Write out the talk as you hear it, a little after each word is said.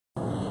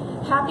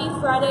Happy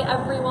Friday,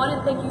 everyone,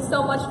 and thank you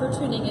so much for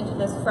tuning into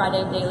this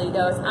Friday Daily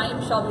Dose. I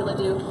am Shelby Le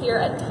Duc here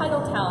at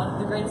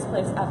Titletown, the greatest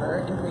place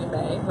ever in Green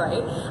Bay,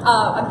 right?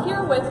 I'm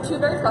here with two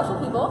very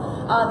special people,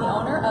 the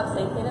owner of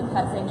Safe Haven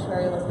Pet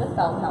Sanctuary, Elizabeth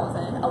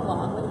Feldhausen,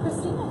 along with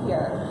Christina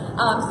here.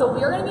 So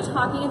we are going to be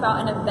talking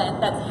about an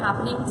event that's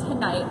happening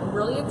tonight,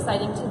 really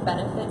exciting to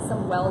benefit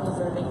some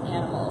well-deserving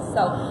animals.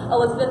 So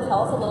Elizabeth,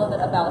 tell us a little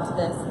bit about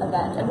this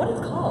event and what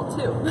it's called,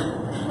 too.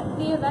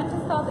 The event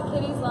is called the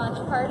Kitties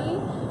Launch Party.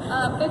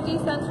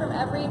 50 cents from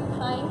every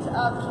pint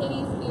of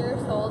Kitties beer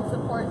sold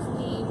supports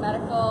the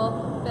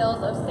medical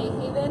bills of Safe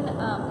Haven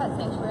Pet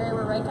Sanctuary.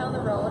 We're right down the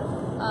road.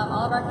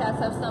 All of our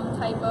cats have some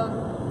type of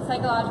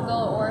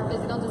psychological or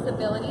physical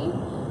disability,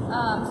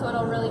 so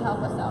it'll really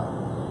help us out.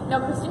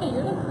 Now, Christina,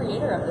 you're the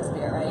creator of this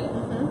beer, right?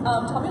 Mm-hmm.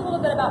 Tell me a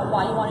little bit about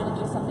why you wanted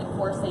to do something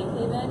for Safe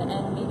Haven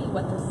and maybe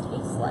what this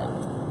tastes like.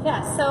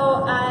 Yeah,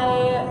 so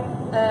I,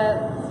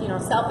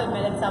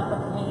 self-admitted,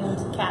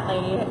 self-proclaimed cat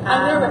lady.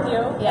 I'm here with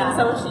you, yeah. And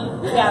so is she.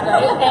 Yeah,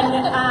 right.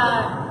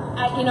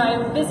 And I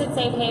visit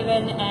Safe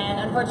Haven, and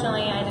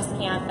unfortunately, I just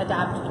can't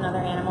adopt another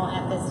animal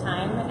at this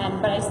time.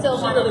 But I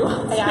still want really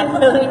wants to. Yeah, I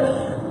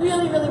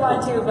really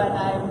want to, but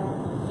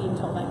I'm being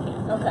told I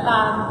can't. Okay.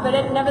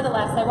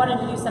 Nevertheless, I wanted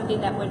to do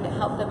something that would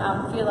help them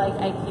out and feel like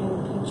I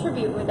can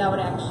contribute without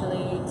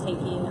actually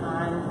taking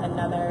on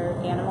another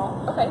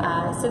animal. Okay.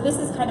 So this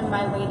is kind of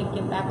my way to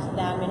give back to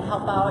them and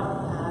help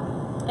out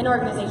an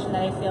organization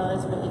that I feel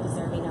is really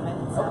deserving of it.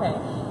 So, okay.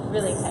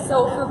 Really excited.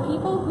 So for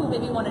people who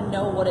maybe want to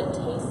know what it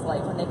tastes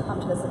like when they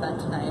come to this event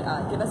tonight,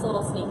 give us a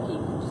little sneak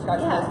peek. Describe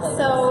those flavors.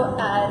 So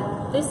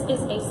this is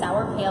a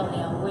sour pale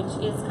ale, which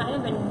is kind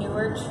of a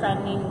newer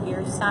trending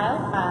beer style.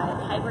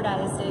 It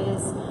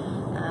hybridizes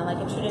like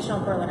a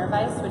traditional Berliner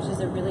Weiss, which is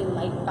a really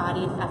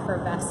light-bodied,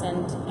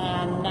 effervescent,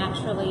 and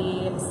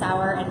naturally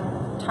sour and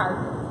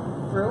tart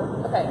brew.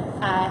 Okay.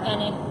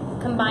 And it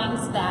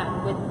combines that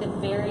with the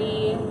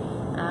very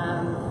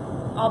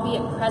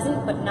albeit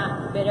present but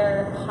not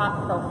bitter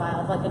hop profile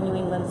of like a New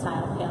England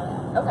style pale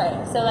ale. Okay.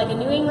 So like a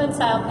New England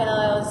style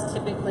pale ale is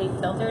typically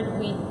unfiltered,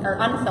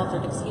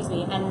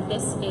 and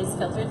this is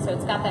filtered, so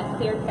it's got that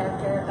clear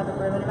character of a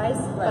Berliner Weiss,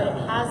 right. But it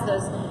has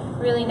those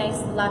really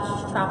nice, lush,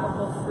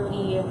 tropical,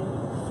 fruity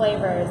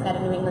flavors that a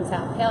New England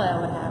style pale ale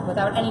would have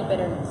without any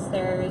bitterness.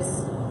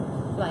 There's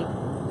like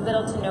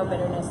little to no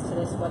bitterness to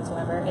this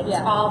whatsoever. It's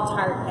all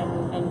tart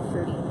and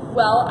fruity.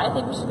 Well, I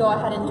think we should go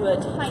ahead and do a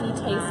tiny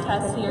taste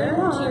test here.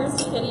 Cheers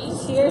to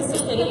Kitties. Cheers to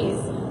Kitties.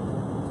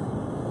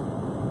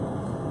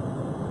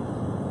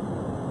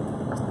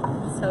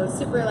 So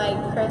super light,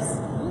 crisp,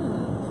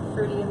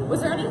 fruity.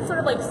 Was there any sort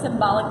of like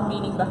symbolic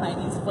meaning behind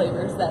these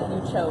flavors that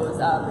you chose,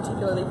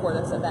 particularly for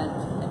this event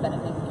and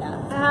benefiting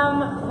cats?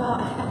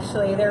 Well,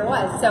 actually, there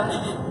was. So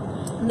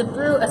the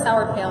brew, a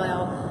sour pale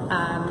ale,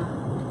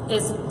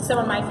 is some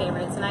of my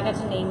favorites, and I got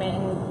to name it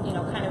and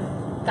kind of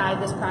guide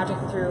this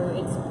project through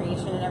its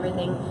creation and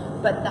everything.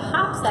 But the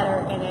hops that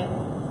are in it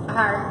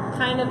are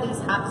kind of these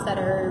hops that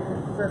are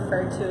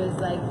referred to as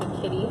like the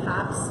kitty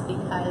hops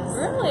because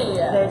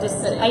they're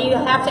just. You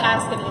have to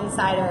ask an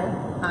insider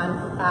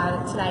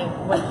on tonight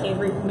what they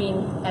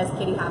mean as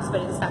kitty hops,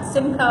 but it's got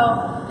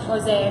Simcoe,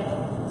 Mosaic,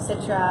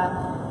 Citra,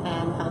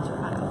 and El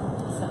Dorado.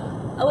 So.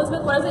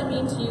 Elizabeth, what does it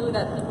mean to you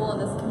that people in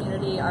this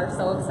community are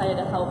so excited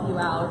to help you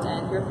out,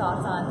 and your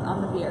thoughts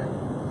on the beer?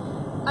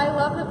 I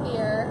love the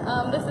beer.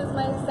 This is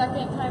my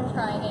second time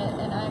trying it,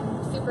 and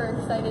I'm super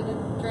excited to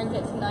drink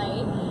it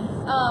tonight.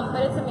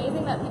 But it's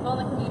amazing that people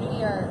in the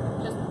community are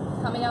just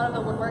coming out of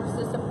the woodworks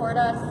to support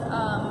us.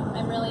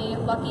 I'm really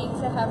lucky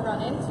to have run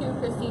into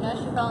Christina.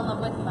 She fell in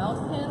love with mouse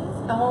pins.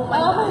 Oh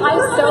my God.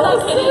 I'm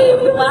so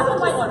kidding. The black and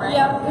white one, right?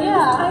 Yep.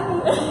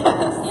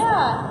 Yeah.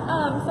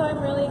 Yeah. So I'm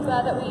really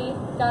glad that we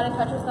got in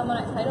touch with someone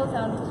at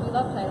Titletown because we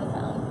love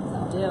Titletown.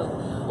 Do.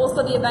 Well,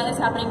 so the event is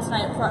happening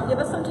tonight.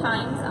 Give us some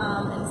times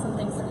and some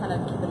things to kind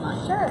of keep in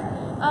mind. Sure.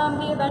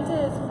 The event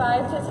is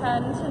 5 to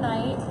 10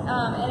 tonight,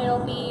 and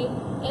it'll be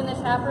in the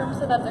tap room,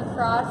 so that's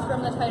across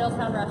from the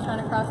Titletown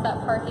restaurant, across that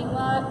parking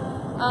lot.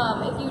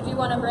 If you do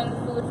want to bring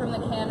food from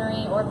the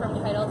cannery or from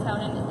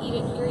Titletown and eat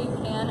it here, you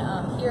can.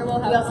 Here we'll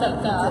have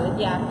pizza.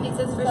 Yeah,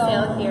 pizza's for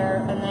sale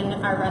here, and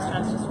then our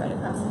restaurant's just right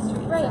across the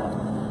street. Right.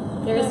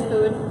 So there is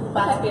food,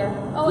 lots of beer.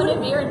 Oh, and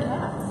beer and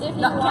cats. If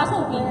you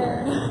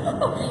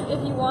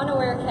want to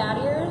wear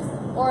cat ears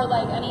or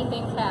like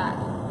anything cat.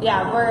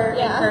 Yeah, we're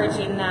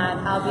encouraging that.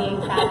 I'll be in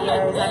cat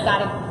ears. I've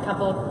got a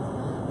couple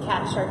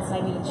cat shirts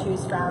I need to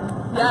choose from.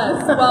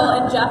 Yes, well,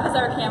 and Jeff is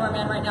our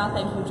cameraman right now.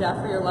 Thank you,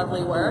 Jeff, for your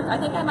lovely work. I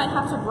think I might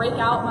have to break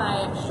out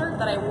my shirt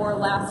that I wore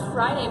last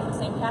Friday for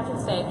St.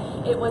 Patrick's Day.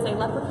 It was a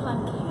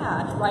leprechaun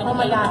cat riding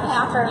a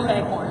cat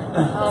unicorn.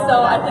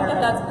 So I think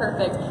that's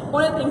perfect.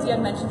 One of the things you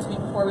had mentioned to me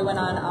before we went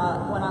on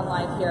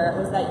live here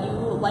was that you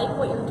like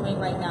what you're doing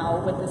right now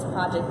with this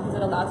project because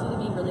it allows you to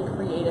be really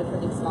creative for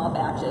these small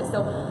batches.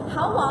 So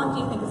how long do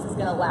you think this is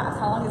going to last?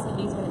 How long is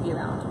Kitties going to be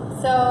around?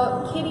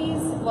 So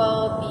Kitties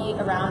will be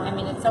around,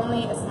 it's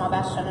only a small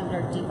batch done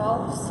under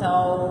depot,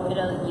 so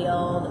it'll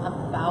yield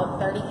about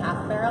 30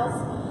 half barrels.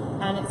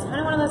 And it's kind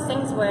of one of those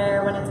things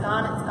where when it's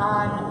gone,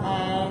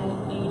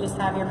 and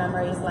have your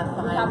memories left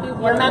behind. Happy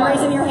Your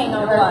memories and your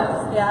hangover. It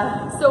was,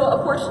 yeah. So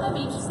a portion of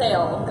each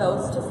sale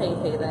goes to Safe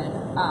Haven.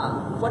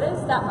 What is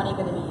that money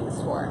going to be used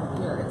for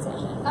in your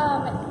organization?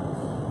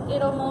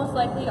 It'll most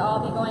likely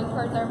all be going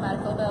towards our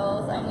medical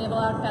bills. I mean, we have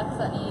a lot of pets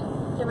that need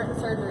different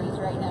surgeries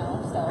right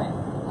now, so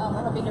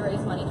we're hoping to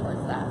raise money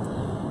towards that.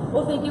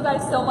 Well, thank you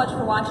guys so much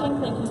for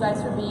watching. Thank you guys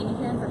for being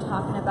here and for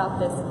talking about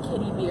this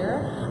kitty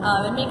beer.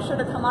 And make sure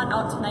to come on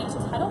out tonight to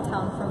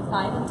Titletown from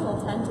 5 until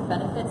 10 to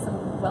benefit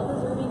some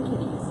well-deserving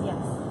kitties.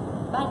 Yes.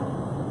 Bye.